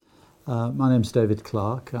My name's David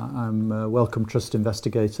Clark. I'm a Wellcome Trust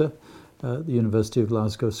investigator at the University of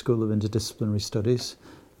Glasgow School of Interdisciplinary Studies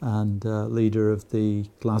and leader of the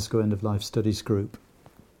Glasgow End of Life Studies Group.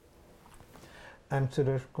 I'm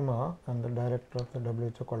Suresh Kumar. I'm the director of the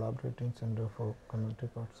WHO Collaborating Center for Community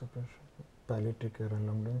Participation, Palliative Care and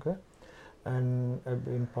Long-Term Care, and I've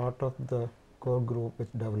been part of the core group which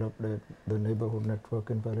developed the neighborhood network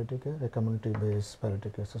in palliative care, a community-based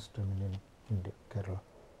palliative care system in India, Kerala.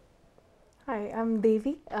 Hi, I'm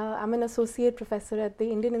Devi. I'm an associate professor at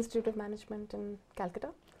the Indian Institute of Management in Calcutta,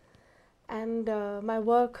 and my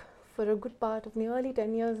work for a good part of nearly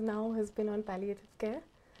 10 years now has been on palliative care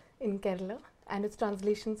in Kerala and its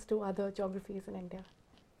translations to other geographies in India.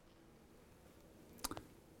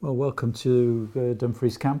 Well, welcome to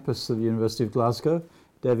Dumfries campus of the University of Glasgow.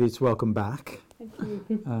 Devi, it's welcome back. Thank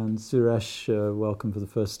you. And Suresh, welcome for the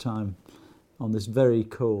first time on this very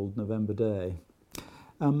cold November day.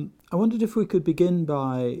 I wondered if we could begin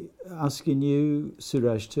by asking you,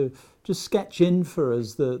 Suresh, to just sketch in for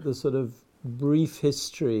us the sort of brief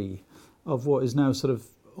history of what is now sort of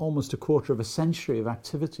almost a quarter of a century of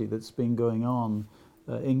activity that's been going on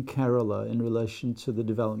in Kerala in relation to the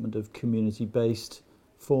development of community-based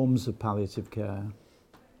forms of palliative care.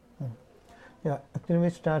 Yeah, actually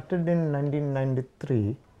we started in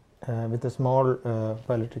 1993 with a small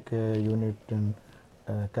palliative care unit in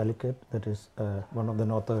Calicut, that is one of the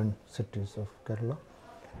northern cities of Kerala.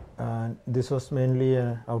 And this was mainly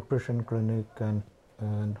an outpatient clinic and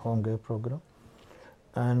home care program.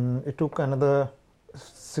 And it took another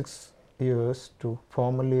 6 years to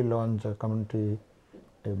formally launch a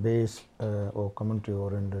community-based or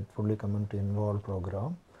community-oriented, fully community-involved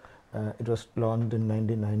program. It was launched in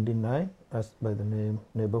 1999 as by the name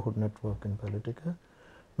Neighborhood Network in Palliative Care,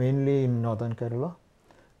 mainly in northern Kerala.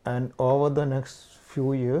 And over the next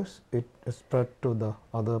few years, it spread to the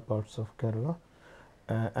other parts of Kerala.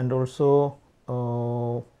 And also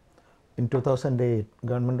in 2008,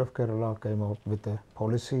 Government of Kerala came out with a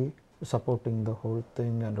policy supporting the whole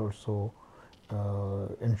thing and also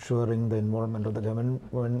ensuring the involvement of the government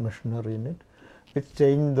machinery in it. It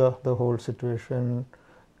changed the whole situation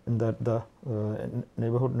in that the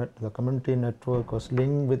the community network was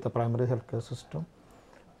linked with the primary healthcare system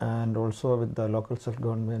and also with the local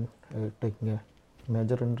self-government taking a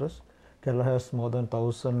major interest. Kerala has more than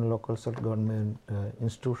 1,000 local self-government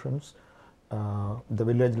institutions, the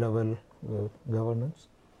village level governance,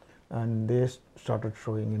 and they started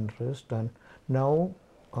showing interest. And now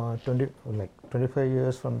 25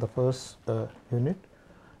 years from the first unit,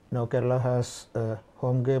 now Kerala has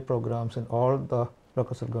home care programs in all the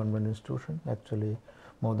local self-government institutions, actually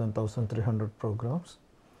more than 1,300 programs.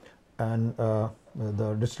 And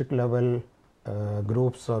the district level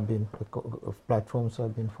groups have been, platforms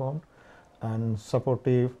have been formed, and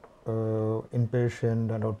supportive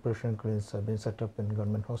inpatient and outpatient clinics have been set up in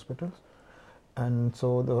government hospitals. And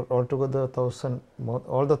so altogether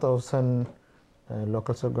all the 1,000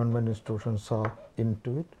 local self-government institutions are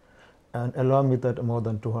into it. And along with that, more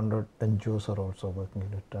than 200 NGOs are also working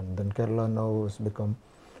in it. And then Kerala now has become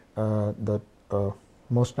the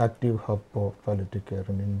most active hub for palliative care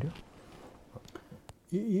in India.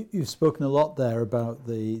 You've spoken a lot there about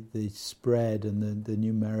the spread and the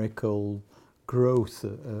numerical growth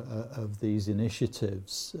of these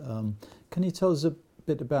initiatives. Can you tell us a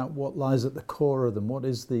bit about what lies at the core of them? What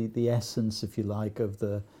is the essence, if you like, of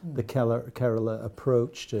the Kerala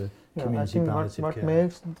approach to community palliative what care? What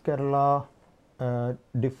makes Kerala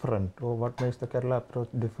different, or what makes the Kerala approach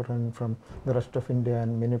different from the rest of India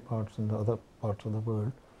and many parts in the other parts of the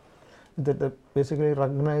world, that basically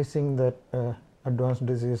recognizing that advanced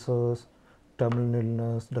diseases, terminal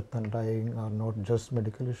illness, death and dying are not just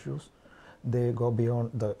medical issues. They go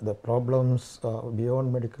beyond the problems,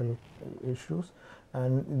 beyond medical issues,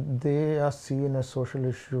 and they are seen as social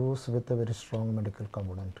issues with a very strong medical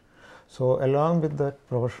component. So along with that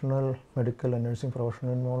professional, medical and nursing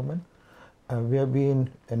professional involvement, we have been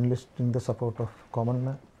enlisting the support of common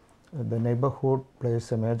man. The neighborhood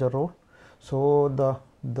plays a major role. So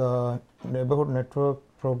the neighborhood network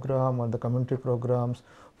program or the community programs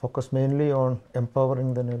focus mainly on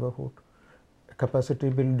empowering the neighborhood, capacity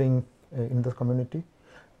building in the community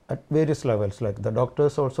at various levels. Like the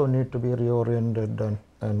doctors also need to be reoriented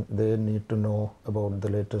and they need to know about the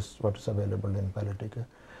latest what is available in palliative care.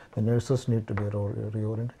 The nurses need to be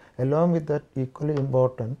reoriented. Along with that, equally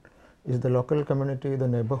important is the local community, the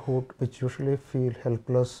neighborhood, which usually feel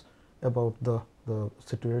helpless about the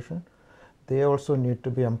situation. They also need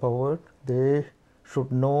to be empowered. They should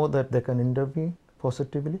know that they can intervene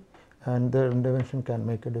positively and their intervention can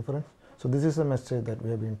make a difference. So this is a message that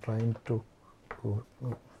we have been trying to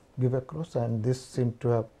give across, and this seemed to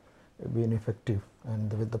have been effective,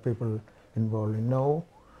 and with the people involved. Now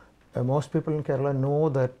most people in Kerala know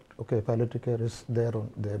that palliative care is their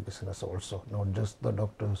business also, not just the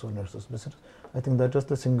doctors or nurses' business. I think that is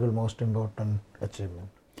the single most important achievement.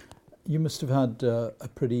 You must have had a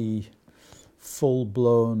pretty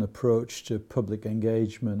full-blown approach to public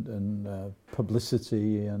engagement and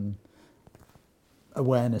publicity and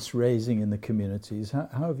awareness raising in the communities.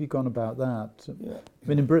 How have you gone about that? Yeah. I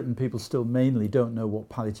mean, in Britain, people still mainly don't know what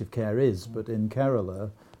palliative care is, but in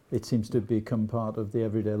Kerala, it seems to become part of the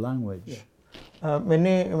everyday language. Yeah.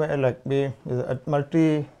 Many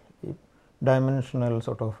multi-dimensional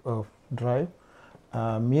sort of drive.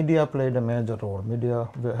 Media played a major role. Media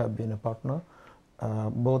have been a partner.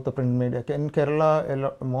 Both the print media in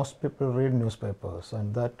Kerala, most people read newspapers,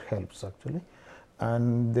 and that helps actually.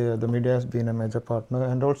 And the media has been a major partner,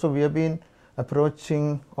 and also we have been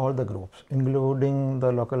approaching all the groups, including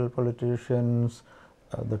the local politicians,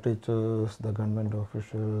 the teachers, the government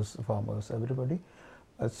officials, farmers, everybody.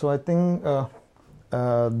 So I think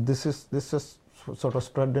this is sort of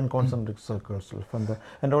spread in concentric circles from the,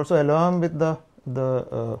 and also along with the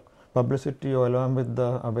publicity or along with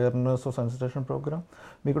the awareness or sensitization program,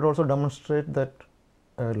 we could also demonstrate that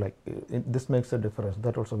this makes a difference.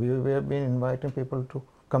 That also we have been inviting people to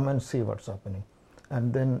come and see what's happening,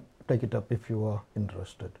 and then take it up if you are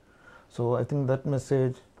interested. So I think that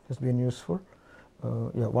message has been useful.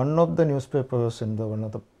 One of the newspapers one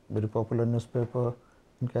of the very popular newspaper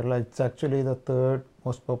in Kerala, it's actually the third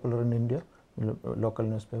most popular in India, local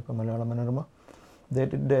newspaper, Malayalam Manorama. They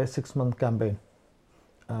did a 6-month campaign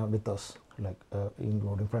with us,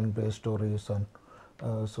 including front-page stories and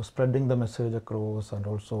so spreading the message across, and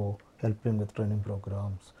also helping with training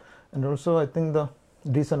programs. And also I think the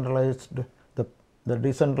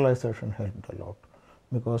decentralization helped a lot,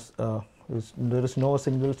 because there is no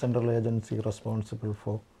single central agency responsible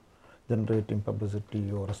for generating publicity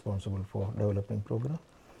or responsible for developing program.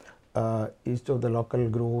 Each of the local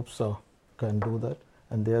groups can do that,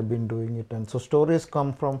 and they have been doing it. And so stories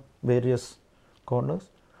come from various corners,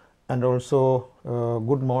 and also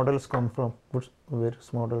good models come from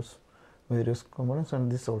various components, and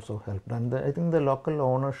this also helped. And I think the local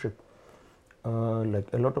ownership, a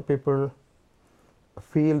lot of people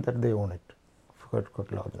feel that they own it,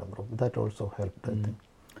 quite large number of that also helped, I think.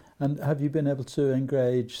 And have you been able to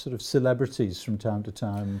engage sort of celebrities from time to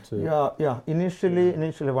time to? Yeah. Initially,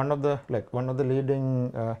 one of the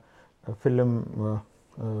leading film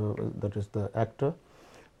that is the actor.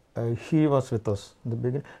 He was with us in the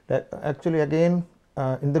beginning. Actually, again,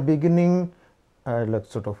 in the beginning,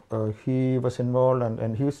 he was involved,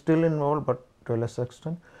 and he is still involved, but to a less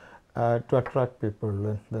extent, to attract people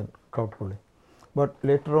and then crowd pulling. But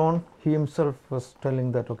later on, he himself was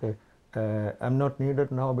telling that, I'm not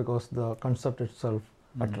needed now because the concept itself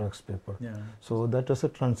attracts people. Yeah. So that is a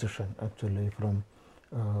transition actually from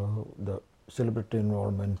the celebrity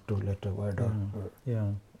involvement to later wider.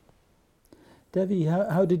 Yeah. Devi,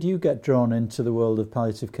 how did you get drawn into the world of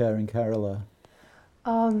palliative care in Kerala?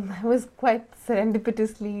 It was quite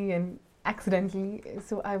serendipitously and accidentally.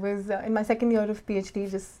 So I was in my second year of PhD,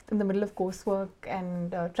 just in the middle of coursework,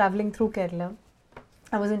 and traveling through Kerala.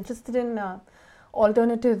 I was interested in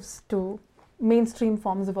alternatives to mainstream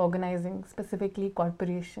forms of organizing, specifically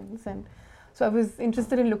corporations. And so I was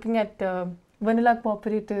interested in looking at vanilla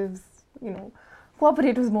cooperatives,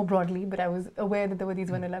 cooperatives more broadly, but I was aware that there were these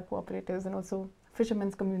vanilla cooperatives and also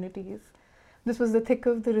fishermen's communities. This was the thick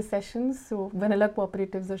of the recession, so vanilla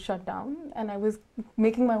cooperatives are shut down, and I was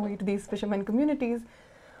making my way to these fishermen communities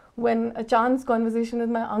when a chance conversation with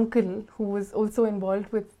my uncle, who was also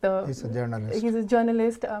involved with he's a journalist. He's a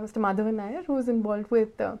journalist, Mr. Madhavan Nair, who was involved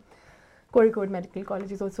with Kozhikode Medical College.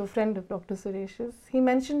 He's also a friend of Dr. Suresh's. He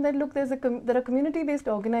mentioned that, look, there are community-based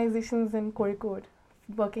organizations in Kozhikode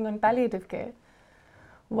working on palliative care.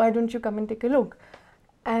 Why don't you come and take a look?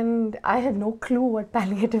 And I had no clue what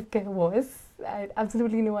palliative care was. I had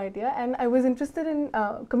absolutely no idea. And I was interested in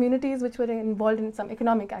communities which were involved in some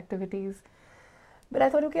economic activities. But I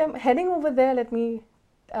thought, I'm heading over there, let me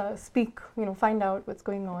speak, find out what's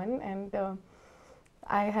going on. And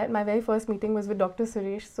I had my very first meeting was with Dr.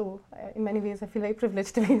 Suresh. So in many ways, I feel very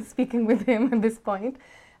privileged to be speaking with him at this point.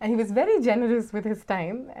 And he was very generous with his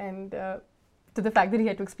time, and to the fact that he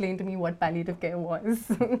had to explain to me what palliative care was.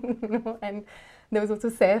 And there was also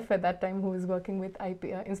Saif at that time, who was working with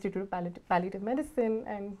Institute of Palliative Medicine,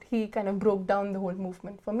 and he kind of broke down the whole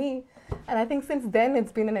movement for me. And I think since then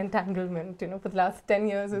it's been an entanglement. For the last 10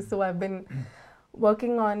 years or so, I've been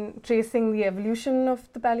working on tracing the evolution of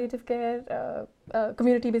the palliative care,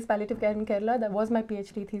 community-based palliative care in Kerala. That was my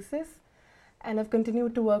PhD thesis. and I've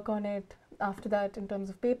continued to work on it after that in terms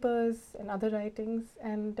of papers and other writings.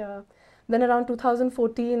 And then around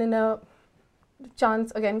 2014, in a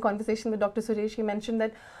chance, again, conversation with Dr. Suresh, he mentioned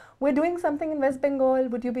that we're doing something in West Bengal,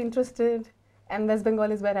 would you be interested? And West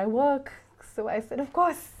Bengal is where I work. So I said, of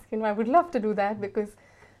course, I would love to do that, because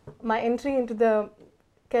my entry into the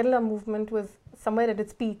Kerala movement was somewhere at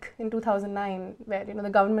its peak in 2009, where the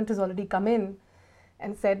government has already come in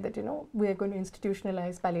and said that we're going to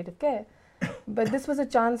institutionalize palliative care. But this was a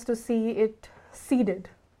chance to see it seeded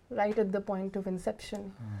right at the point of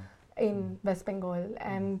inception in West Bengal.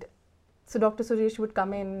 And so Dr. Suresh would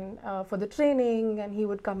come in for the training, and he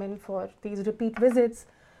would come in for these repeat visits.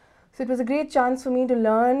 So it was a great chance for me to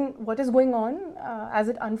learn what is going on as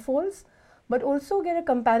it unfolds, but also get a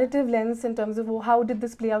comparative lens in terms of how did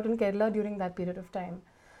this play out in Kerala during that period of time.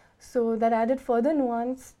 So that added further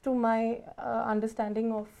nuance to my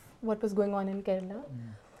understanding of what was going on in Kerala.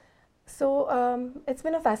 So it's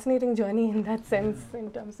been a fascinating journey in that sense, in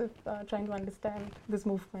terms of trying to understand this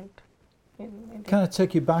movement. Kind of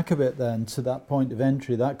take you back a bit then to that point of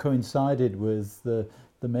entry. That coincided with the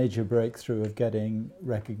major breakthrough of getting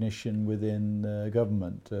recognition within the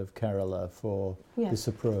government of Kerala for this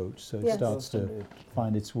approach. So it starts to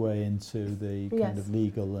find its way into the kind of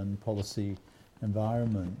legal and policy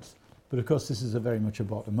environment. But of course, this is very much a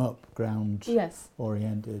bottom-up,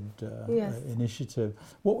 ground-oriented initiative.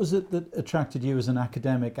 What was it that attracted you as an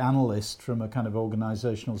academic analyst from a kind of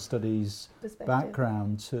organisational studies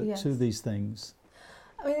background to these things?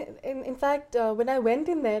 I mean, in fact, when I went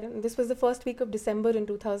in there, and this was the first week of December in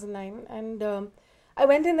 2009, and I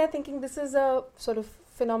went in there thinking this is a sort of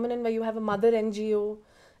phenomenon where you have a mother NGO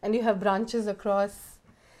and you have branches across,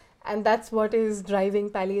 and that's what is driving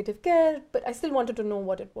palliative care, but I still wanted to know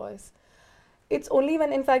what it was. It's only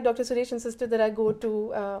when, in fact, Dr. Suresh insisted that I go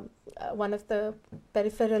to one of the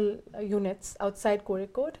peripheral units outside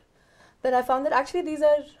Kozhikode that I found that actually these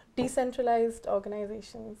are decentralized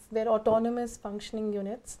organizations. They're autonomous functioning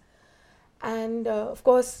units. And of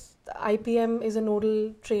course, IPM is a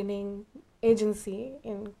nodal training agency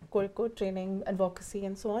in Kozhikode, training, advocacy,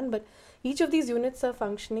 and so on. But each of these units are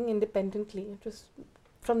functioning independently. Just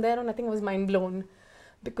from there on, I think I was mind blown,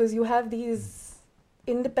 because you have these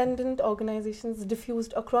independent organizations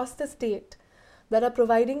diffused across the state that are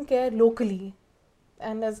providing care locally.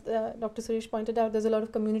 And as Dr. Suresh pointed out, there's a lot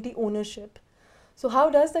of community ownership. So how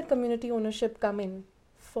does that community ownership come in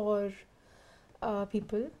for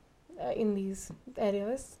people in these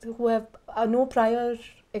areas who have no prior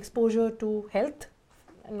exposure to health,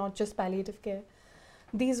 and not just palliative care?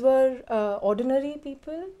 These were ordinary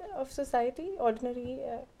people of society. Ordinary,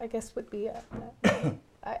 I guess, would be,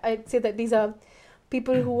 I'd say that these are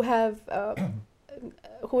people who have,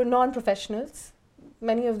 who are non-professionals.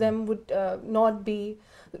 Many of them would not be,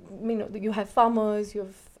 you have farmers, you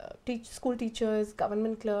have school teachers,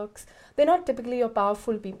 government clerks. They're not typically your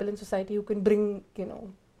powerful people in society who can bring,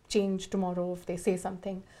 change tomorrow if they say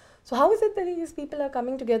something. So how is it that these people are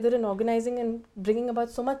coming together and organizing and bringing about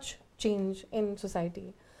so much change in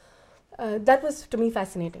society? That was, to me,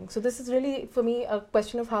 fascinating. So this is really, for me, a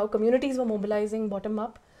question of how communities were mobilizing bottom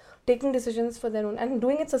up, taking decisions for their own, and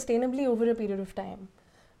doing it sustainably over a period of time.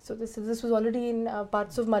 So this was already in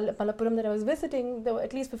parts of Malappuram that I was visiting. There were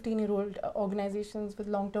at least 15-year-old organizations with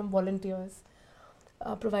long-term volunteers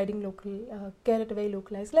providing local care at a very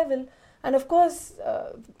localized level. And of course,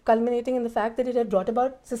 culminating in the fact that it had brought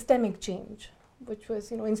about systemic change, which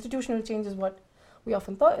was, institutional change is what we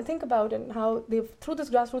often think about, and how through this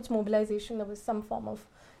grassroots mobilization, there was some form of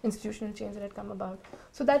institutional change that had come about.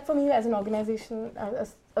 So that, for me, as an organization,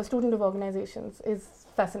 a student of organizations, is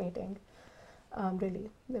fascinating. Really,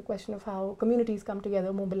 the question of how communities come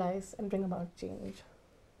together, mobilize, and bring about change.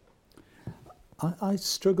 I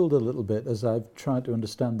struggled a little bit as I've tried to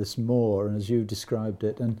understand this more, and as you described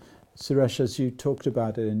it, and Suresh, as you talked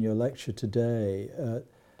about it in your lecture today,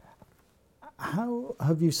 how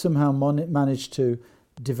have you somehow managed to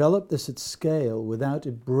develop this at scale without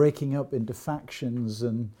it breaking up into factions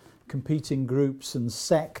and competing groups and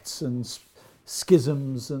sects and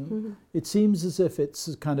schisms? And it seems as if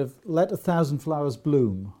it's kind of let 1,000 flowers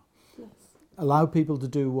bloom, allow people to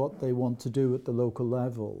do what they want to do at the local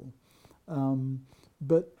level,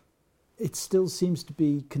 but it still seems to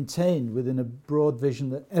be contained within a broad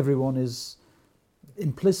vision that everyone is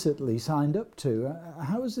implicitly signed up to.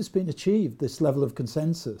 How has this been achieved, this level of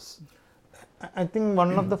consensus? I think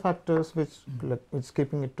one of the factors which is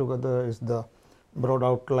keeping it together is the broad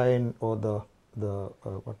outline, or the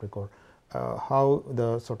what we call how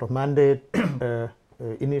the sort of mandate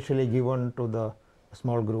initially given to the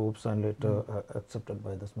small groups and later accepted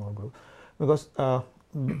by the small group. Because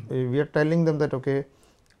we are telling them that okay,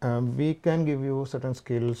 we can give you certain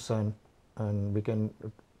skills and we can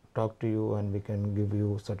talk to you and we can give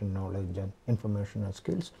you certain knowledge and information and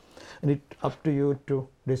skills, and it's up to you to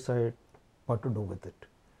decide what to do with it.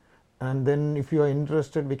 And then if you are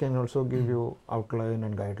interested, we can also give you outline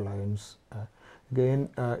and guidelines. Again,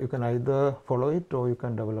 you can either follow it or you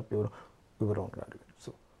can develop your own guidelines.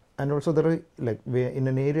 So, and also there are, like in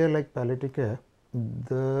an area like palliative care,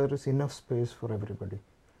 there is enough space for everybody,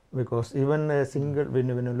 because even a single, when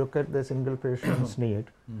you look at the single patient's need,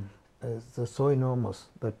 is so enormous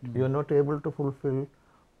that you are not able to fulfill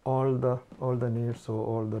all the needs or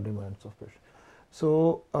all the demands of patients.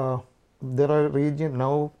 So there are regions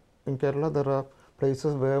now in Kerala. There are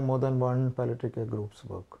places where more than one palliative care groups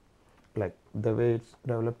work, like the way it's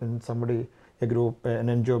developed in a group, an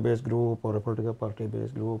NGO based group or a political party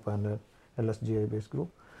based group and a LSGI based group.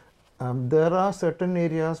 There are certain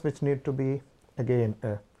areas which need to be again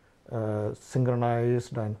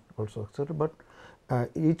synchronized and also etc. But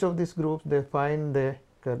each of these groups, they find they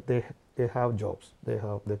have jobs, they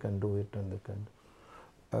can do it and they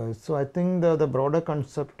can. So I think the broader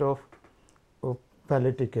concept of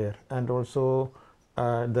palliative care and also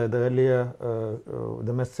the earlier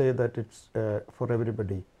the message that it's for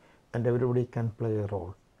everybody and everybody can play a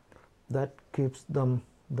role, that keeps them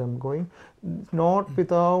going. Not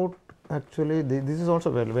without, actually this is also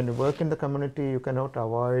when you work in the community, you cannot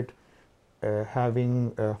avoid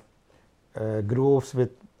having groups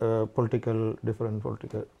with different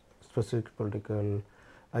specific political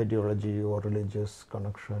ideology or religious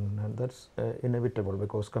connection, and that's inevitable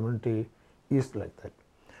because community is like that.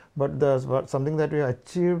 But there's something that we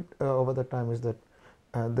achieved over the time is that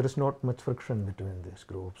there is not much friction between these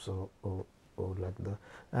groups or like that.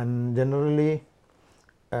 And generally,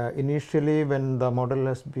 initially when the model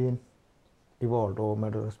has been evolved or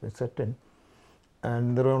model has been set in,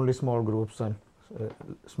 and there are only small groups and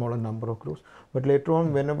smaller number of groups, but later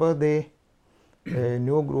on whenever a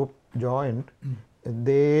new group joined,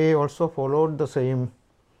 they also followed the same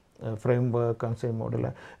framework and same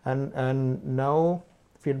model, and now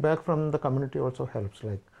feedback from the community also helps.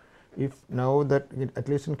 Like if now that at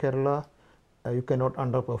least in Kerala you cannot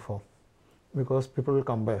underperform, because people will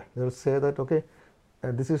compare, they will say that okay,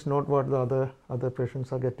 this is not what the other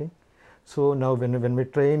patients are getting. So now when we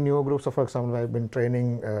train new groups, so for example I've been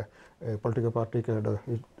training a political party cadre,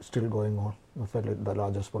 it's still going on, the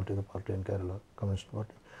largest political party in Kerala, Communist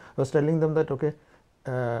Party. I was telling them that okay,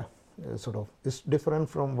 sort of it's different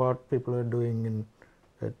from what people are doing in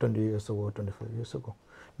 20 years ago, 25 years ago.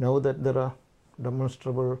 Now that there are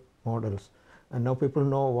demonstrable models and now people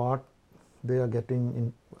know what they are getting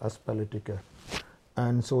in as palliative care.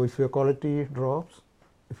 And so if your quality drops,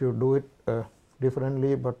 if you do it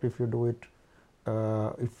differently, but if you do it,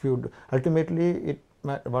 ultimately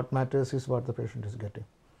what matters is what the patient is getting.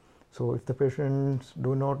 So if the patients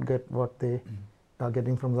do not get what they are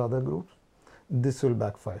getting from the other groups, this will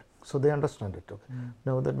backfire. So they understand it. Okay.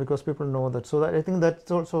 Now that because people know that, so that I think that's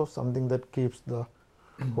also something that keeps the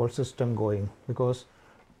whole system going, because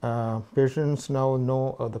patients now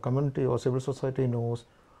know, the community or civil society knows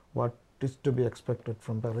what is to be expected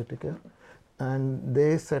from palliative care, and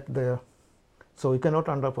they set their, so you cannot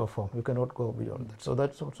underperform, you cannot go beyond that. So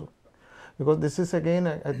that's also, because this is again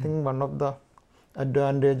I think one of the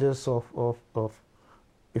advantages of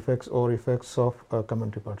effects of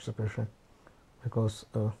community participation, because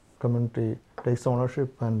community takes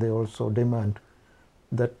ownership and they also demand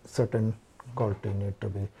that certain quality need to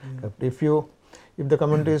be kept. If the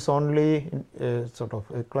community is only sort of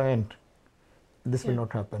a client, this will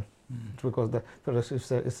not happen. It's because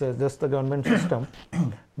it's just the government system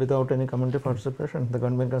without any community participation. The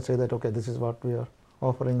government can say that okay, this is what we are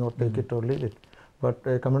offering, or take it or leave it. But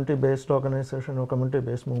a community-based organization or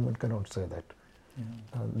community-based movement cannot say that.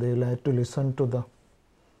 They like to listen to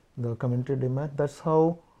the community demand. That's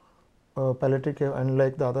how palliative care,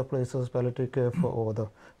 unlike the other places, palliative care or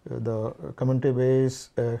the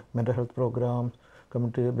community-based mental health programs,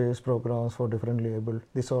 community-based programs for differently abled,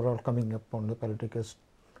 these are all coming up on the palliative care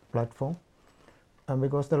platform. And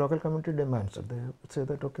because the local community demands it, they say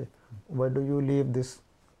that okay, why do you leave this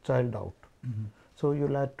child out? So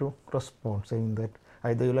you'll have to respond, saying that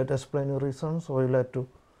either you'll have to explain your reasons or you'll have to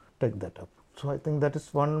take that up. So I think that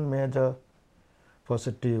is one major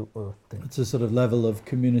positive thing. It's a sort of level of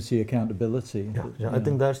community accountability. I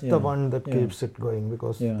think that's the one that keeps it going,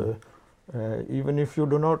 because even if you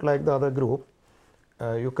do not like the other group,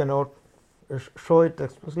 you cannot show it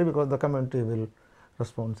explicitly, because the community will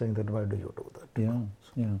respond saying that why do you do that?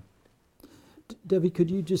 Devi, could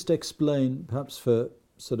you just explain, perhaps for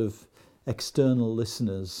sort of external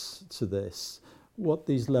listeners to this, what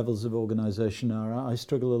these levels of organisation are. I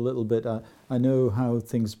struggle a little bit. I know how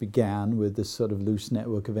things began with this sort of loose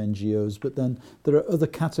network of NGOs, but then there are other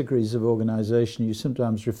categories of organisation. You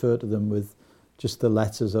sometimes refer to them with just the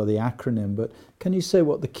letters or the acronym, but can you say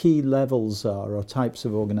what the key levels are or types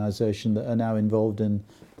of organisation that are now involved in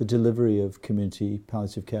the delivery of community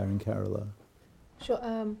palliative care in Kerala? Sure.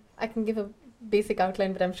 I can give a basic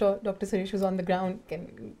outline, but I'm sure Dr. Suresh, who's on the ground,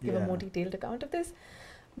 can give a more detailed account of this.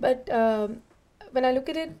 But when I look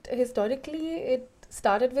at it historically, it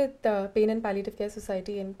started with Pain and Palliative Care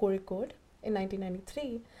Society in Kozhikode in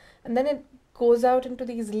 1993, and then it goes out into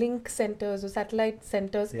these link centers or satellite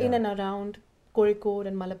centers in and around Kozhikode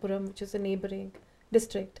and Malappuram, which is a neighboring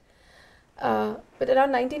district. But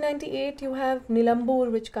around 1998, you have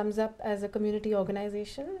Nilambur, which comes up as a community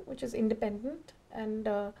organization, which is independent and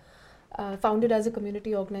founded as a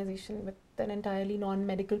community organization with an entirely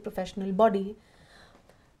non-medical professional body.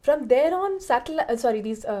 From there on,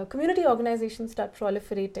 these community organizations start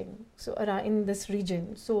proliferating in this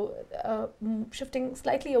region. So shifting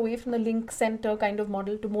slightly away from the link center kind of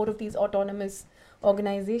model to more of these autonomous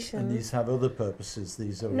organizations. And these have other purposes,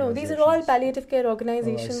 these organizations? No, these are all palliative care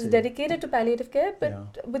organizations dedicated to palliative care,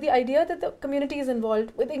 but with the idea that the community is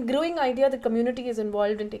involved, with a growing idea that community is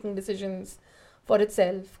involved in taking decisions for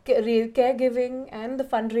itself, caregiving and the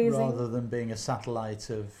fundraising. Rather than being a satellite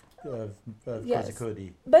of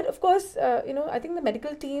Kozhikode. But of course, I think the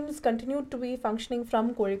medical teams continued to be functioning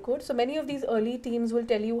from Kozhikode. So many of these early teams will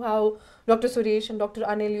tell you how Dr. Suresh and Dr.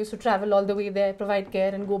 Anil used to travel all the way there, provide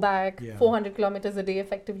care and go back 400 kilometers a day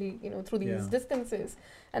effectively, through these distances.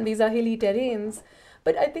 And these are hilly terrains.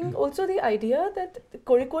 But I think also the idea that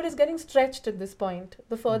Kozhikode is getting stretched at this point.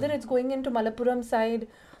 The further it's going into Malappuram side,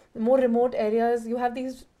 the more remote areas, you have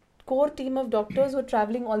these core team of doctors who are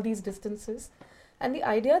traveling all these distances. And the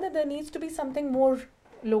idea that there needs to be something more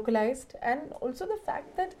localized, and also the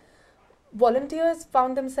fact that volunteers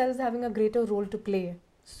found themselves having a greater role to play,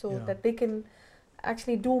 so that they can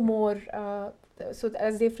actually do more. So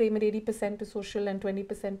as they frame it, 80% is social and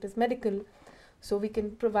 20% is medical. So we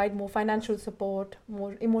can provide more financial support,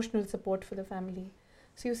 more emotional support for the family.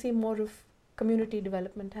 So you see more of community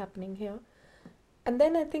development happening here. And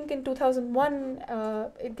then I think in 2001,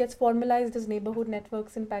 it gets formalized as neighborhood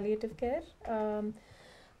networks in palliative care,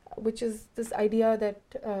 which is this idea that,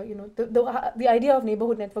 the idea of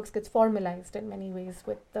neighborhood networks gets formalized in many ways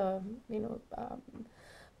with,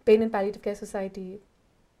 Pain and Palliative Care Society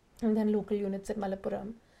and then local units at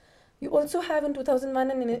Malappuram. You also have in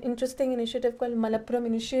 2001 an interesting initiative called Malappuram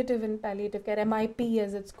Initiative in Palliative Care, MIP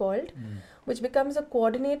as it's called, which becomes a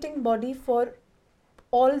coordinating body for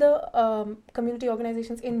all the community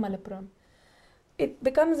organizations in Malappuram. It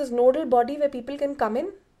becomes this nodal body where people can come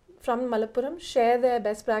in from Malappuram, share their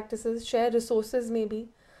best practices, share resources maybe,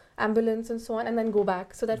 ambulance and so on, and then go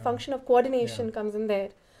back. So that function of coordination comes in there.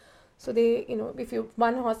 So they, if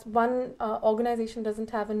one organization doesn't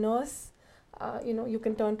have a nurse, you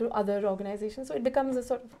can turn to other organizations. So it becomes a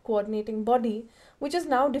sort of coordinating body, which is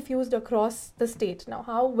now diffused across the state. Now,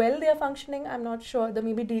 how well they are functioning, I'm not sure. There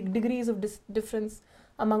may be degrees of difference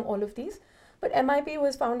among all of these. But MIP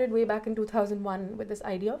was founded way back in 2001 with this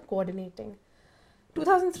idea of coordinating.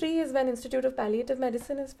 2003 is when Institute of Palliative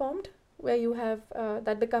Medicine is formed, where you have,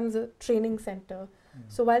 that becomes a training center.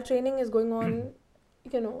 So while training is going on,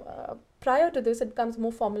 prior to this, it becomes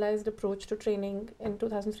more formalized approach to training in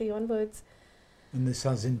 2003 onwards. And this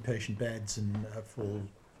has inpatient beds and full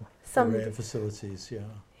rare facilities,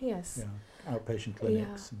 Yes. Outpatient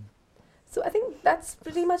clinics. So I think that's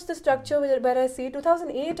pretty much the structure where I see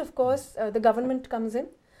 2008, of course, the government comes in,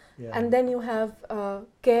 and then you have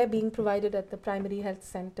care being provided at the primary health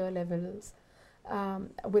center levels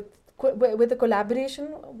with a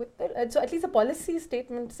collaboration. So at least the policy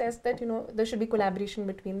statement says that there should be collaboration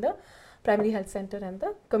between the primary health center and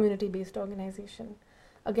the community-based organization.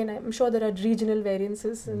 Again, I'm sure there are regional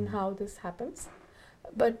variances in how this happens,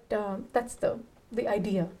 but that's the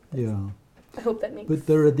idea. I hope that makes sense. But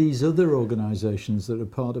there are these other organisations that are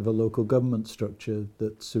part of a local government structure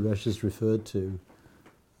that Suresh has referred to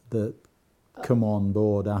that come on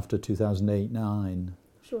board after 2008-9.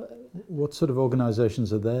 Sure. What sort of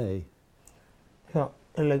organisations are they? Yeah,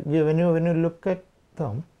 like when you look at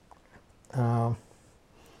them, and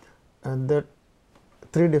there are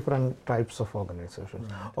three different types of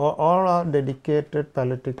organizations. Right. All are dedicated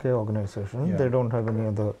palliative care organizations. They don't have any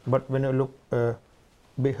other. But when you look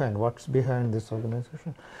behind, what's behind this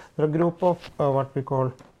organization? There are a group of what they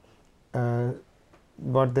call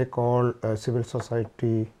civil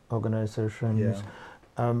society organizations,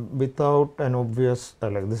 without an obvious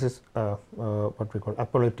this is what we call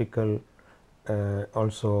apolitical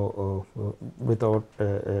also without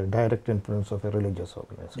direct influence of a religious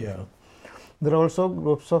organization. Yeah. There are also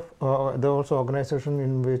groups of there are also organizations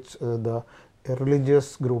in which the a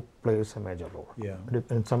religious group plays a major role. Yeah.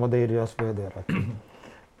 In some of the areas where they are active.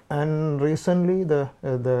 And recently, the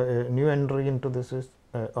new entry into this is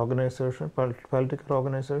organization, political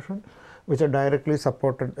organization, which are directly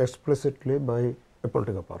supported explicitly by a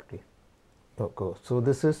political party. Okay. So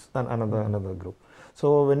this is another group.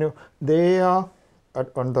 So when they are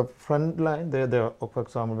on the front line, they are, for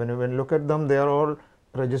example, when you look at them, they are all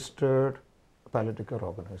registered political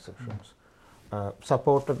organizations.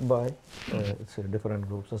 Supported by different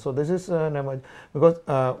groups. So this is an emerging, because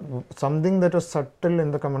something that was subtle in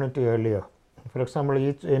the community earlier. For example,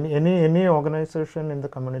 any organization in the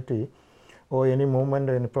community, or any movement,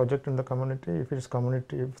 any project in the community, if there is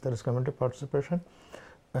community participation,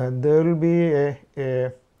 there will be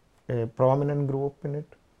a prominent group in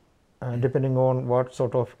it, depending on what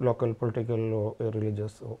sort of local political or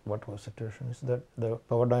religious or whatever situation is that the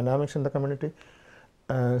power dynamics in the community.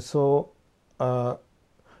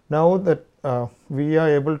 Now that we are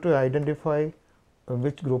able to identify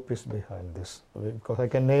which group is behind this, because I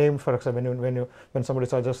can name, for example, when somebody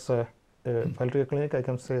suggests a political clinic, I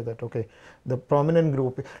can say that okay, the prominent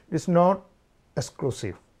group is not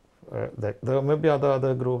exclusive. That there may be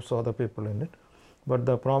other groups or other people in it, but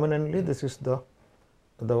the prominently this is the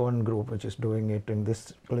one group which is doing it in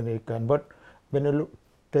this clinic. And but when you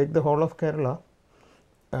take the whole of Kerala,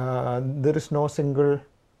 there is no single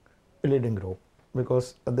leading group,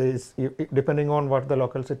 because there is, depending on what the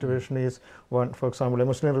local situation is, one, for example, a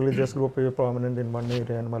Muslim religious group is prominent in one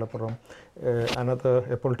area in Malappuram,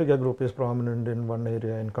 a political group is prominent in one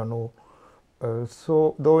area in Kannur.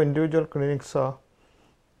 So though individual clinics are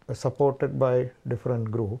supported by different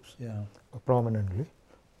groups, prominently,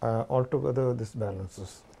 altogether this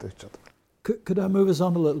balances with each other. Could I move us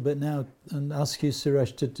on a little bit now and ask you,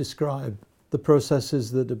 Suresh, to describe the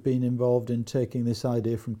processes that have been involved in taking this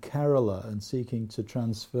idea from Kerala and seeking to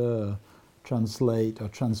translate or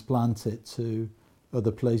transplant it to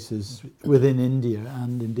other places within India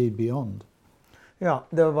and indeed beyond? Yeah,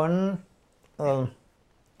 the one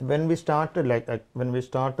when we started, when we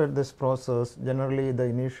started this process, generally the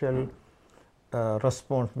initial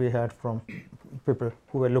response we had from people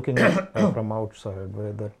who were looking at from outside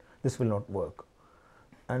were that this will not work.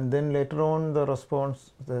 And then later on, the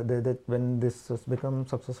response, when this has become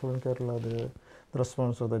successful in Kerala, the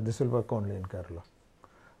response was that this will work only in Kerala.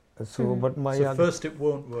 So, but first it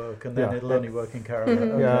won't work, and then it'll only work in Kerala.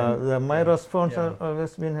 Okay. Yeah, my response has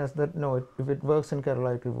always been that no, if it works in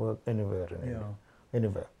Kerala, it will work anywhere in India,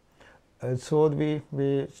 anywhere. So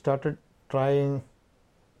we started trying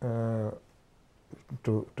to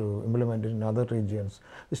implement it in other regions.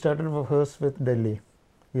 We started first with Delhi.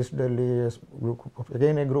 East Delhi is a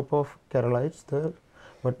group of Keralites there,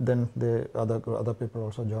 but then the other people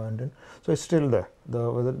also joined in. So it's still there.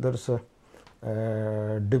 There is a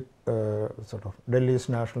sort of Delhi's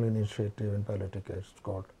national initiative in palliative care. It's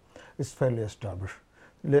called. It's fairly established.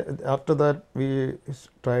 After that, we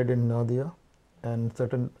tried in Nadia and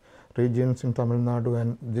certain regions in Tamil Nadu,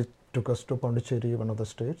 and this took us to Pondicherry, one of the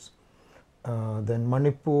states. Then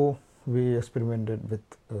Manipur, we experimented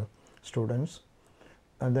with students.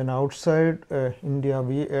 And then outside India,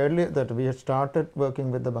 we had started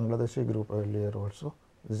working with the Bangladeshi group earlier also.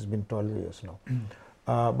 This has been 12 years now.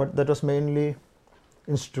 But that was mainly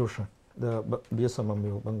institution, the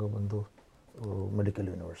BSMMU, Bangabandhu Medical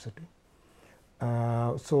University.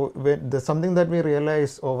 So there's something that we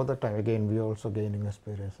realized over the time, again, we are also gaining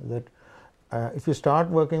experience, that if you start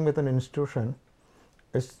working with an institution,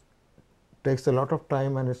 it takes a lot of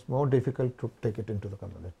time and it's more difficult to take it into the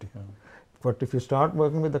community. But if you start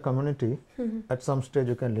working with the community, at some stage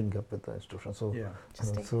you can link up with the institution. So,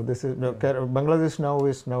 so this is Bangladesh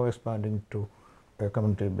is now expanding to a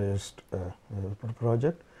community-based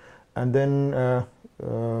project, and then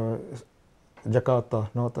Jakarta,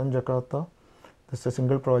 northern Jakarta, there's a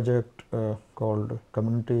single project called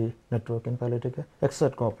Community Network in Palliative Care,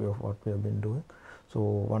 exact copy of what we have been doing. So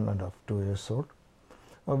 1.5, 2 years old.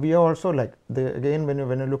 We are also again when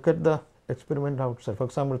you look at the experiment outside. For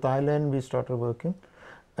example, Thailand, we started working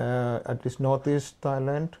at least northeast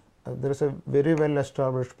Thailand. There is a very well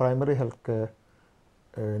established primary healthcare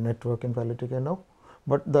network in palliative care now,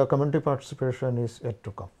 but the community participation is yet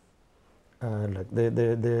to come.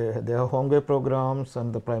 They have home care programs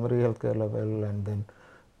and the primary healthcare level, and then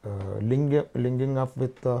linking up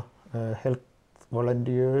with the health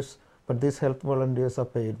volunteers, but these health volunteers are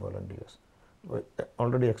paid volunteers,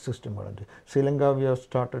 already existing volunteers. Sri Lanka, we have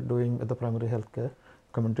started doing with the primary healthcare.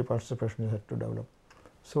 Community participation is yet to develop.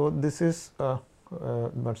 So this is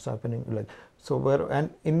what's happening. Like, so and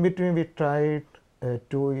in between we tried a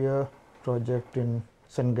 2-year project in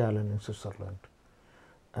St. Gallen in Switzerland,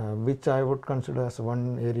 which I would consider as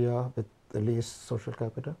one area with the least social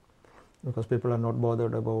capital, because people are not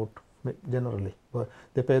bothered about generally, but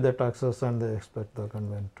they pay their taxes and they expect the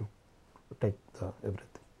government to take everything.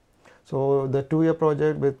 So the 2-year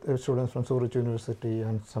project with students from Zurich University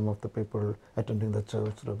and some of the people attending the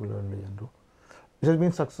church regularly, and it has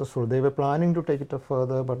been successful. They were planning to take it up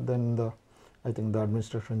further, but then I think the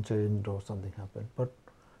administration changed or something happened. But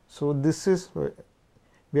so this is,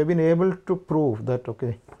 we have been able to prove that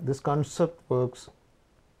okay, this concept works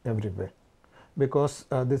everywhere, because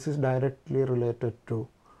this is directly related to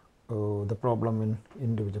the problem in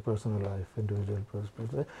individual personal life, individual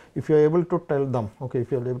perspective. If you are able to tell them, okay,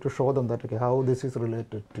 if you are able to show them that okay, how this is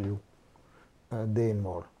related to you, they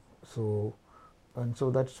involve. So, and so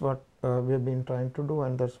that's what we have been trying to do,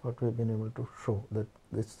 and that's what we have been able to show, that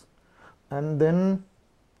this. And then,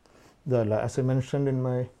 as I mentioned in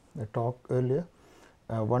my talk earlier,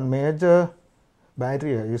 one major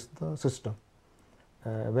barrier is the system.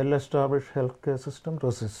 Well-established healthcare system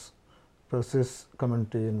resists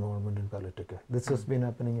community involvement in palliative care. This has been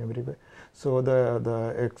happening everywhere. So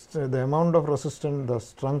the amount of resistance, the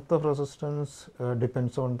strength of resistance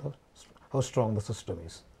depends on how strong the system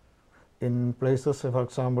is. In places, for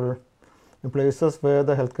example, in places where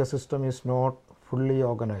the healthcare system is not fully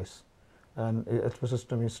organized and the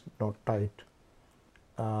system is not tight,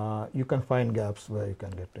 you can find gaps where you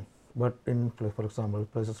can get in. But in, for example,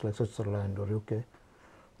 places like Switzerland or UK,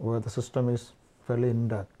 where the system is fairly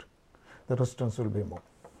intact, the resistance will be more,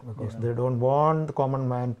 because they don't want the common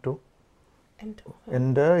man to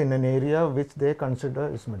enter in an area which they consider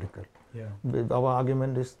is medical. Our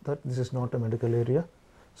argument is that this is not a medical area,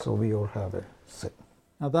 so we all have a say.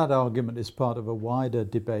 Now that argument is part of a wider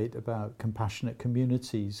debate about compassionate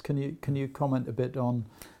communities. Can you comment a bit on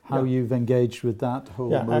how you've engaged with that whole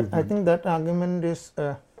movement? I think that argument is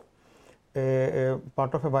a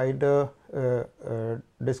part of a wider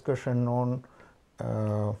discussion on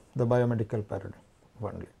the biomedical paradigm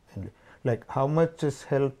only. Like how much is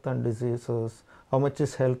health and diseases, how much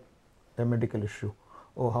is health a medical issue,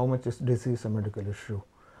 or how much is disease a medical issue.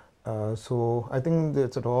 So I think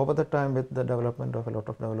that over the time, with the development of a lot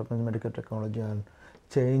of development in medical technology and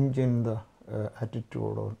change in the attitude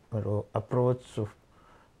or approach of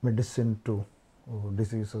medicine to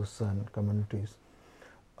diseases and communities,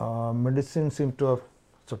 medicine seems to have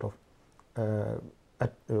sort of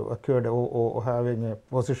occurred or having a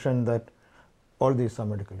position that all these are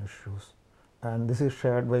medical issues, and this is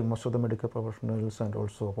shared by most of the medical professionals and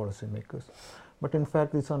also policymakers. But in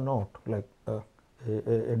fact, these are not. Like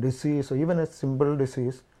a disease, or even a simple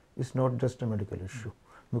disease, is not just a medical issue,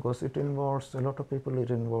 because it involves a lot of people. It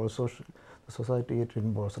involves society, it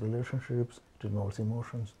involves relationships, it involves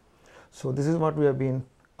emotions. So this is what we have been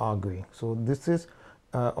arguing. So this is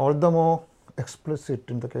all the more explicit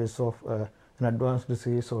in the case of an advanced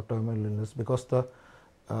disease or terminal illness, because the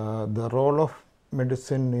role of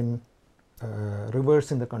medicine in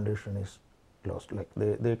reversing the condition is lost. Like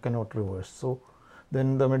they cannot reverse. So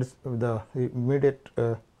then the immediate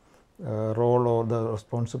role or the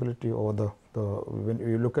responsibility or the when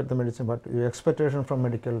you look at the medicine, but your expectation from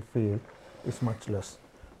medical field is much less.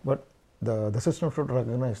 But the system should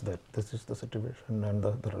recognize that this is the situation, and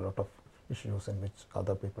there are a lot of issues in which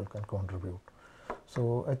other people can contribute.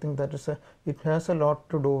 So I think that it has a lot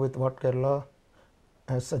to do with what Kerala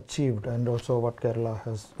has achieved, and also what Kerala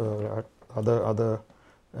has other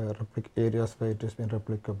areas where it has been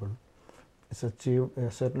replicable. It's achieved. It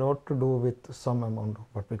has a lot to do with some amount of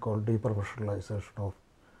what we call deprofessionalization of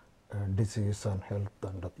disease and health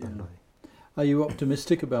and death and dying. Are you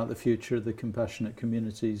optimistic about the future of the compassionate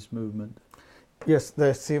communities movement? Yes,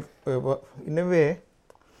 in a way,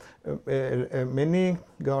 many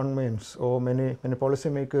governments or many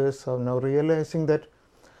policymakers are now realizing that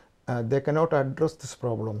they cannot address this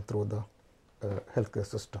problem through the healthcare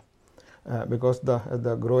system, because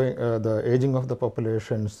the aging of the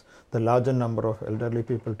populations, the larger number of elderly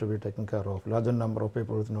people to be taken care of, larger number of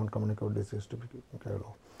people with non-communicable disease to be taken care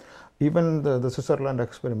of. Even the Switzerland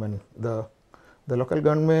experiment, the local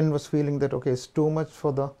government was feeling that okay, it's too much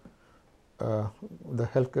for the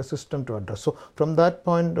healthcare system to address. So from that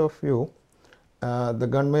point of view, the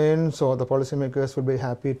governments or the policymakers would be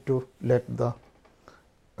happy to let the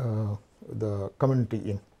community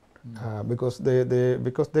in, because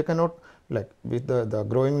they cannot, like with the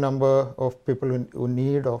growing number of people in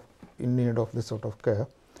need of this sort of care,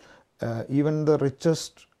 even the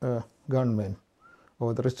richest government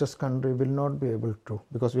or the richest country will not be able to,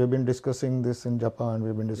 because we have been discussing this in Japan, we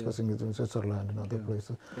have been discussing this in Switzerland and other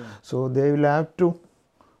places. So they will have to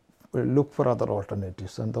look for other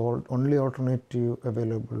alternatives, and the only alternative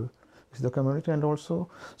available is the community. And also,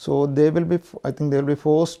 so they will be, I think they will be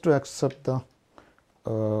forced to accept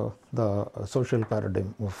the social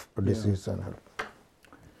paradigm of disease and health.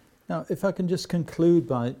 Now, if I can just conclude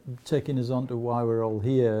by taking us on to why we're all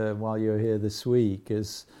here, while you're here this week,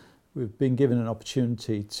 is we've been given an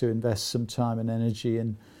opportunity to invest some time and energy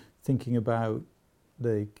in thinking about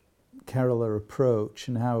the Kerala approach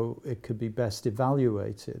and how it could be best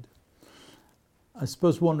evaluated. I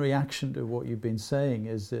suppose one reaction to what you've been saying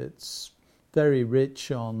is it's very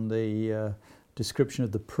rich on the description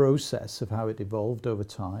of the process of how it evolved over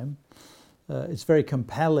time. It's very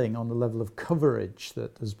compelling on the level of coverage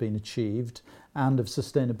that has been achieved and of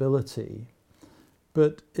sustainability.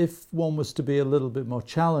 But if one was to be a little bit more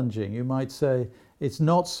challenging, you might say it's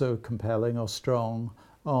not so compelling or strong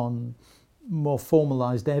on more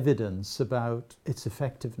formalized evidence about its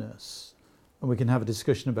effectiveness. And we can have a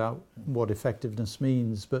discussion about what effectiveness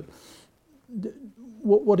means. But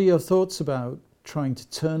what are your thoughts about trying to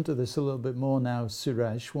turn to this a little bit more now,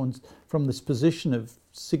 Suresh, once from this position of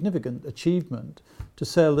significant achievement, to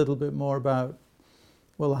say a little bit more about,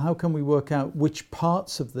 well, how can we work out which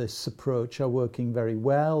parts of this approach are working very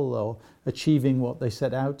well, or achieving what they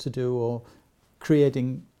set out to do, or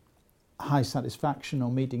creating high satisfaction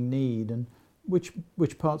or meeting need, and which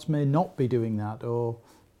parts may not be doing that, or,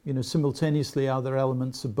 you know, simultaneously are there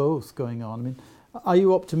elements of both going on? I mean, are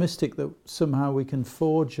you optimistic that somehow we can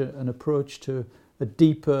forge an approach to a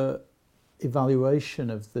deeper evaluation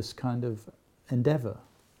of this kind of endeavour?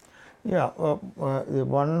 Yeah,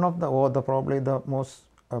 one of the probably the most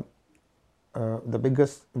the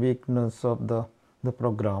biggest weakness of the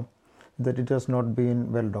program, that it has not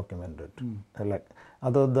been well documented. Like,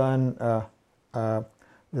 other than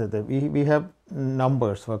we have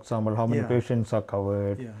numbers, for example, how many patients are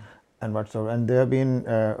covered and whatsoever, and there have been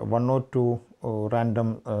one or two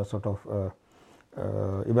random sort of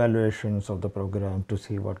evaluations of the program to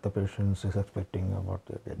see what the patients is expecting or what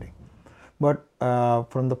they're getting. But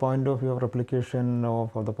from the point of view of replication, or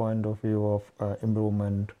from the point of view of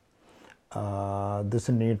improvement, there's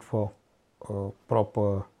a need for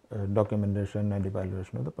proper documentation and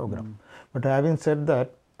evaluation of the program. But having said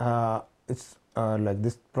that, it's like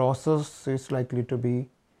this process is likely to be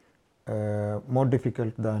more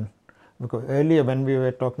difficult than, because earlier when we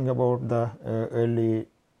were talking about the early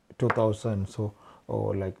 2000s,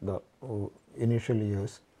 or like the initial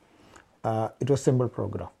years, it was simple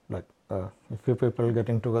program, like a few people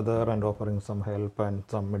getting together and offering some help and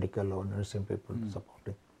some medical or nursing people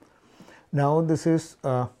supporting. Now this is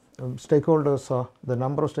stakeholders, the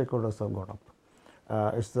number of stakeholders have gone up.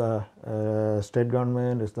 It's the state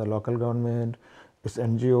government, it's the local government, it's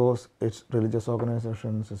NGOs, it's religious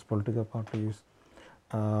organizations, it's political parties,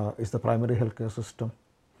 it's the primary healthcare system.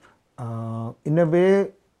 In a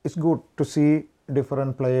way, it's good to see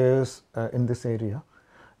different players in this area,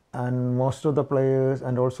 and most of the players,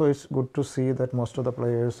 and also it's good to see that most of the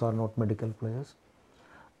players are not medical players,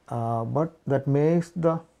 but that makes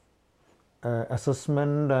the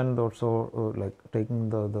assessment and also like taking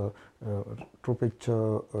the true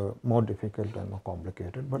picture more difficult and more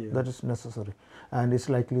complicated, but that is necessary, and it's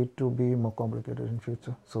likely to be more complicated in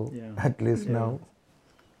future, so at least now.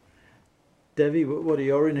 Devi, what are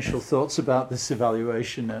your initial thoughts about this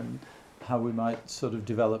evaluation and how we might sort of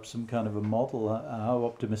develop some kind of a model? How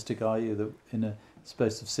optimistic are you that in a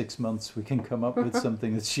space of 6 months we can come up with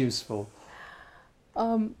something that's useful?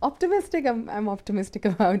 Optimistic. I'm optimistic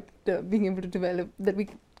about being able to develop, that we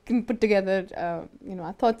can put together, our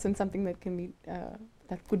thoughts on something that can be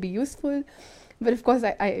that could be useful. But of course,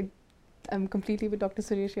 I'm completely with Dr.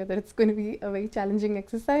 Suresh here that it's going to be a very challenging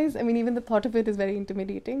exercise. I mean, even the thought of it is very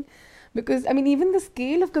intimidating, because I mean, even the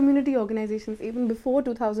scale of community organizations, even before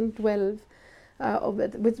 2012,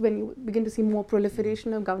 with when you begin to see more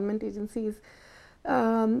proliferation of government agencies.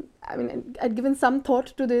 I mean, I'd given some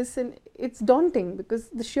thought to this, and it's daunting because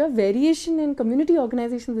the sheer variation in community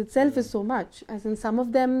organizations itself is so much. As in, some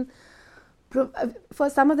of them, for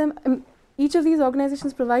some of them, each of these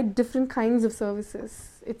organizations provide different kinds of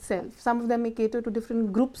services itself. Some of them may cater to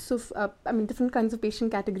different groups of, different kinds of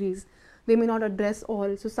patient categories. They may not address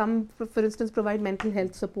all. So some, for instance, provide mental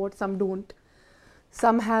health support, some don't.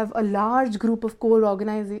 Some have a large group of core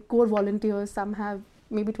volunteers, some have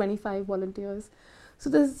maybe 25 volunteers. So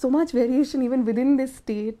there's so much variation even within this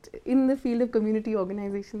state in the field of community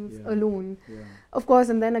organizations alone. Of course,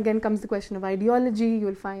 and then again comes the question of ideology.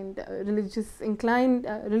 You'll find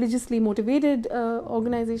religiously motivated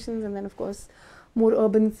organizations, and then of course more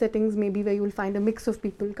urban settings, maybe where you will find a mix of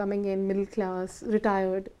people coming in, middle class,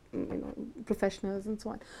 retired, professionals, and so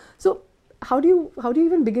on. So, how do you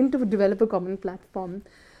even begin to develop a common platform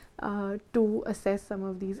to assess some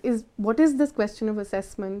of these? What is this question of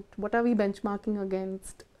assessment? What are we benchmarking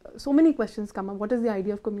against? So many questions come up. What is the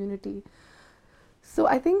idea of community? So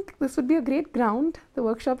I think this would be a great ground, the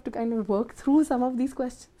workshop, to kind of work through some of these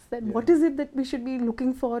questions. That what is it that we should be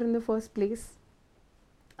looking for in the first place?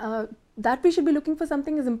 That we should be looking for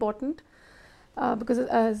something is important because,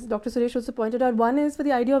 as Dr. Suresh also pointed out, one is for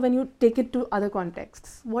the idea of when you take it to other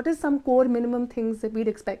contexts. What is some core minimum things that we'd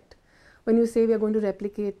expect when you say we are going to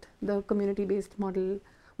replicate the community-based model?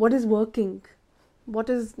 What is working? What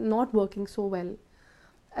is not working so well?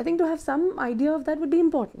 I think to have some idea of that would be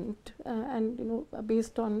important, and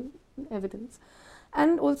based on evidence,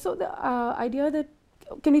 and also the idea that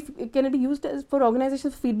can it be used as for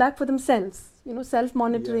organizations feedback for themselves,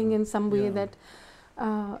 self-monitoring in some way that,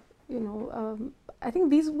 I think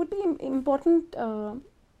these would be important.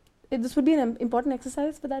 This would be an important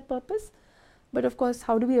exercise for that purpose. But of course,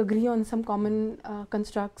 how do we agree on some common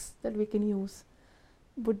constructs that we can use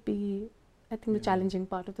would be, I think, the challenging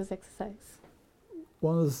part of this exercise.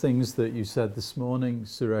 One of the things that you said this morning,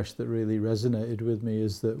 Suresh, that really resonated with me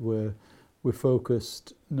is that we're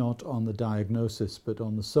focused not on the diagnosis but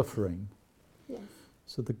on the suffering. Yes.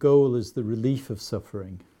 So the goal is the relief of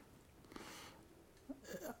suffering.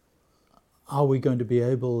 Are we going to be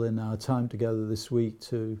able in our time together this week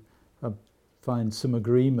to find some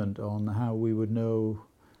agreement on how we would know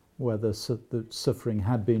whether the suffering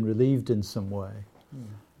had been relieved in some way?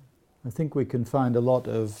 I think we can find a lot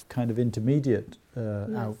of kind of intermediate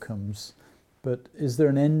outcomes, but is there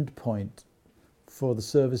an end point for the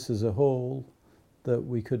service as a whole that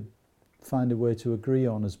we could find a way to agree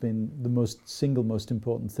on as being the single most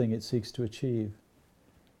important thing it seeks to achieve?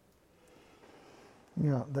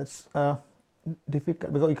 Yeah, that's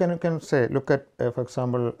difficult, because you can say, look at, for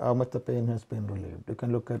example, how much the pain has been relieved. You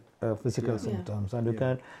can look at physical symptoms, and you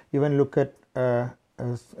can even look at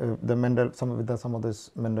the mental, some of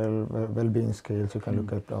this mental well-being scales. You can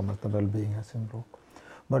look at how much the well-being has improved.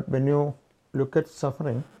 But when you look at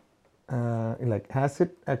suffering, has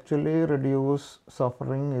it actually reduced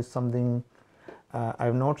suffering is something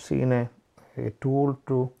I've not seen a tool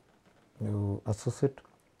to assess it.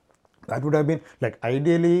 That would have been,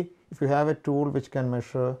 ideally, if you have a tool which can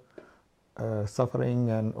measure suffering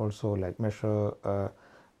and also measure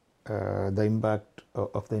the impact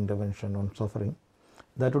of the intervention on suffering,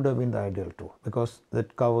 that would have been the ideal tool, because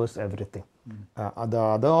that covers everything. The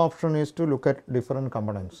other option is to look at different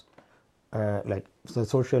components, like the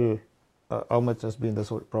social, how much has been the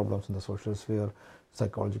problems in the social sphere,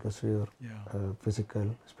 psychological sphere,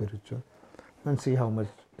 physical, spiritual, and see how much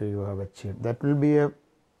you have achieved. That will be a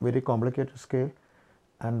very complicated scale.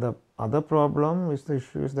 And the other problem is the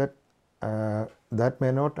issue is that that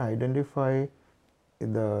may not identify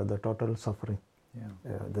the total suffering.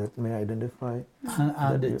 That may identify.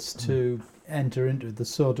 And it's to enter into the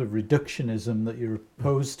sort of reductionism that you're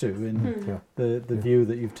opposed to in the view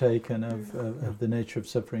that you've taken of the nature of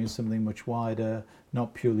suffering as something much wider,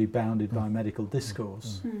 not purely bounded by medical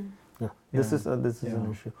discourse. This is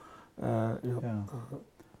an issue.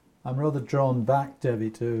 I'm rather drawn back,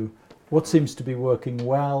 Devi, to what seems to be working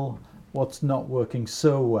well, what's not working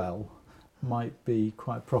so well might be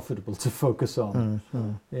quite profitable to focus on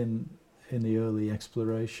in the early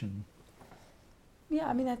exploration. Yeah,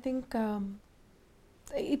 I mean, I think for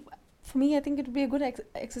me, I think it would be a good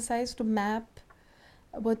exercise to map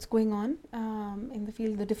what's going on in the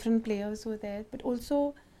field, the different players who are there, but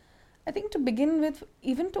also I think to begin with,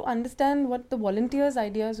 even to understand what the volunteers'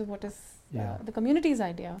 ideas of what is the community's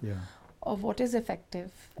idea of what is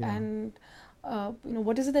effective, and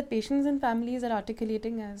what is it that patients and families are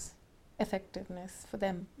articulating as effectiveness for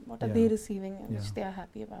them? What are they receiving and which they are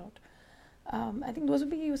happy about? I think those would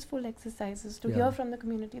be useful exercises to hear from the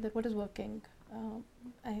community that what is working.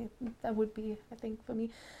 That would be, I think, for me.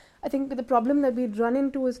 I think the problem that we'd run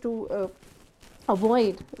into is to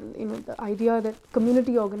avoid, the idea that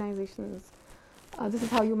community organizations, this is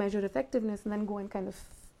how you measure effectiveness, and then go and kind of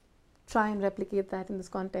try and replicate that in this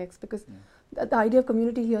context, because the idea of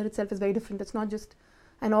community here itself is very different. It's not just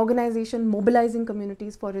an organization mobilizing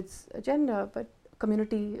communities for its agenda, but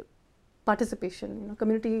community participation,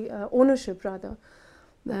 community ownership rather.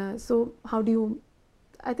 So how do you,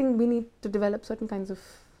 I think we need to develop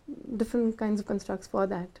different kinds of constructs for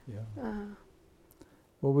that.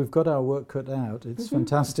 Well, we've got our work cut out. It's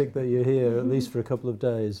fantastic that you're here, at least for a couple of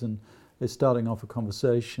days, and it's starting off a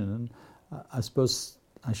conversation. And I suppose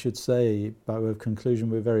I should say, by way of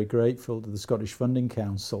conclusion, we're very grateful to the Scottish Funding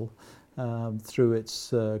Council through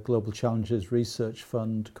its Global Challenges Research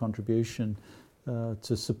Fund contribution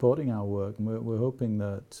to supporting our work. And we're hoping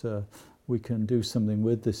that we can do something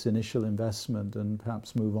with this initial investment and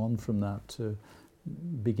perhaps move on from that to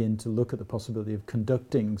begin to look at the possibility of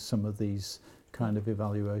conducting some of these kind of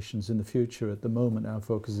evaluations in the future. At the moment, our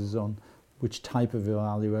focus is on which type of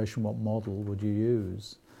evaluation, what model would you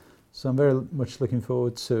use. So I'm very much looking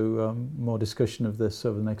forward to more discussion of this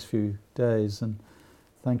over the next few days, and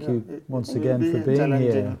thank you once again for being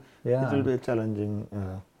here. Yeah. It will be a challenging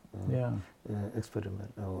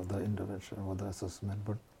experiment or the intervention or the assessment,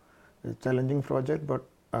 but a challenging project, but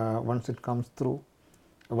once it comes through,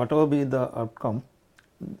 whatever be the outcome,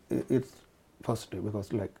 it's positive,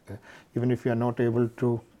 because like even if you are not able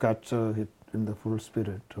to capture it in the full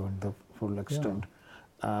spirit or in the full extent,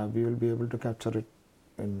 we will be able to capture it,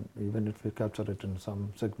 and even if we capture it in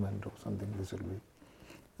some segment or something, this will be.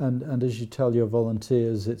 And as you tell your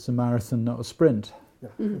volunteers, it's a marathon, not a sprint.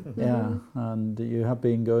 Yeah, and you have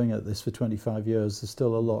been going at this for 25 years. There's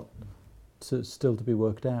still a lot still to be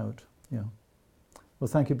worked out. Yeah. Well,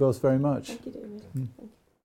 thank you both very much. Thank you, David. Thank you.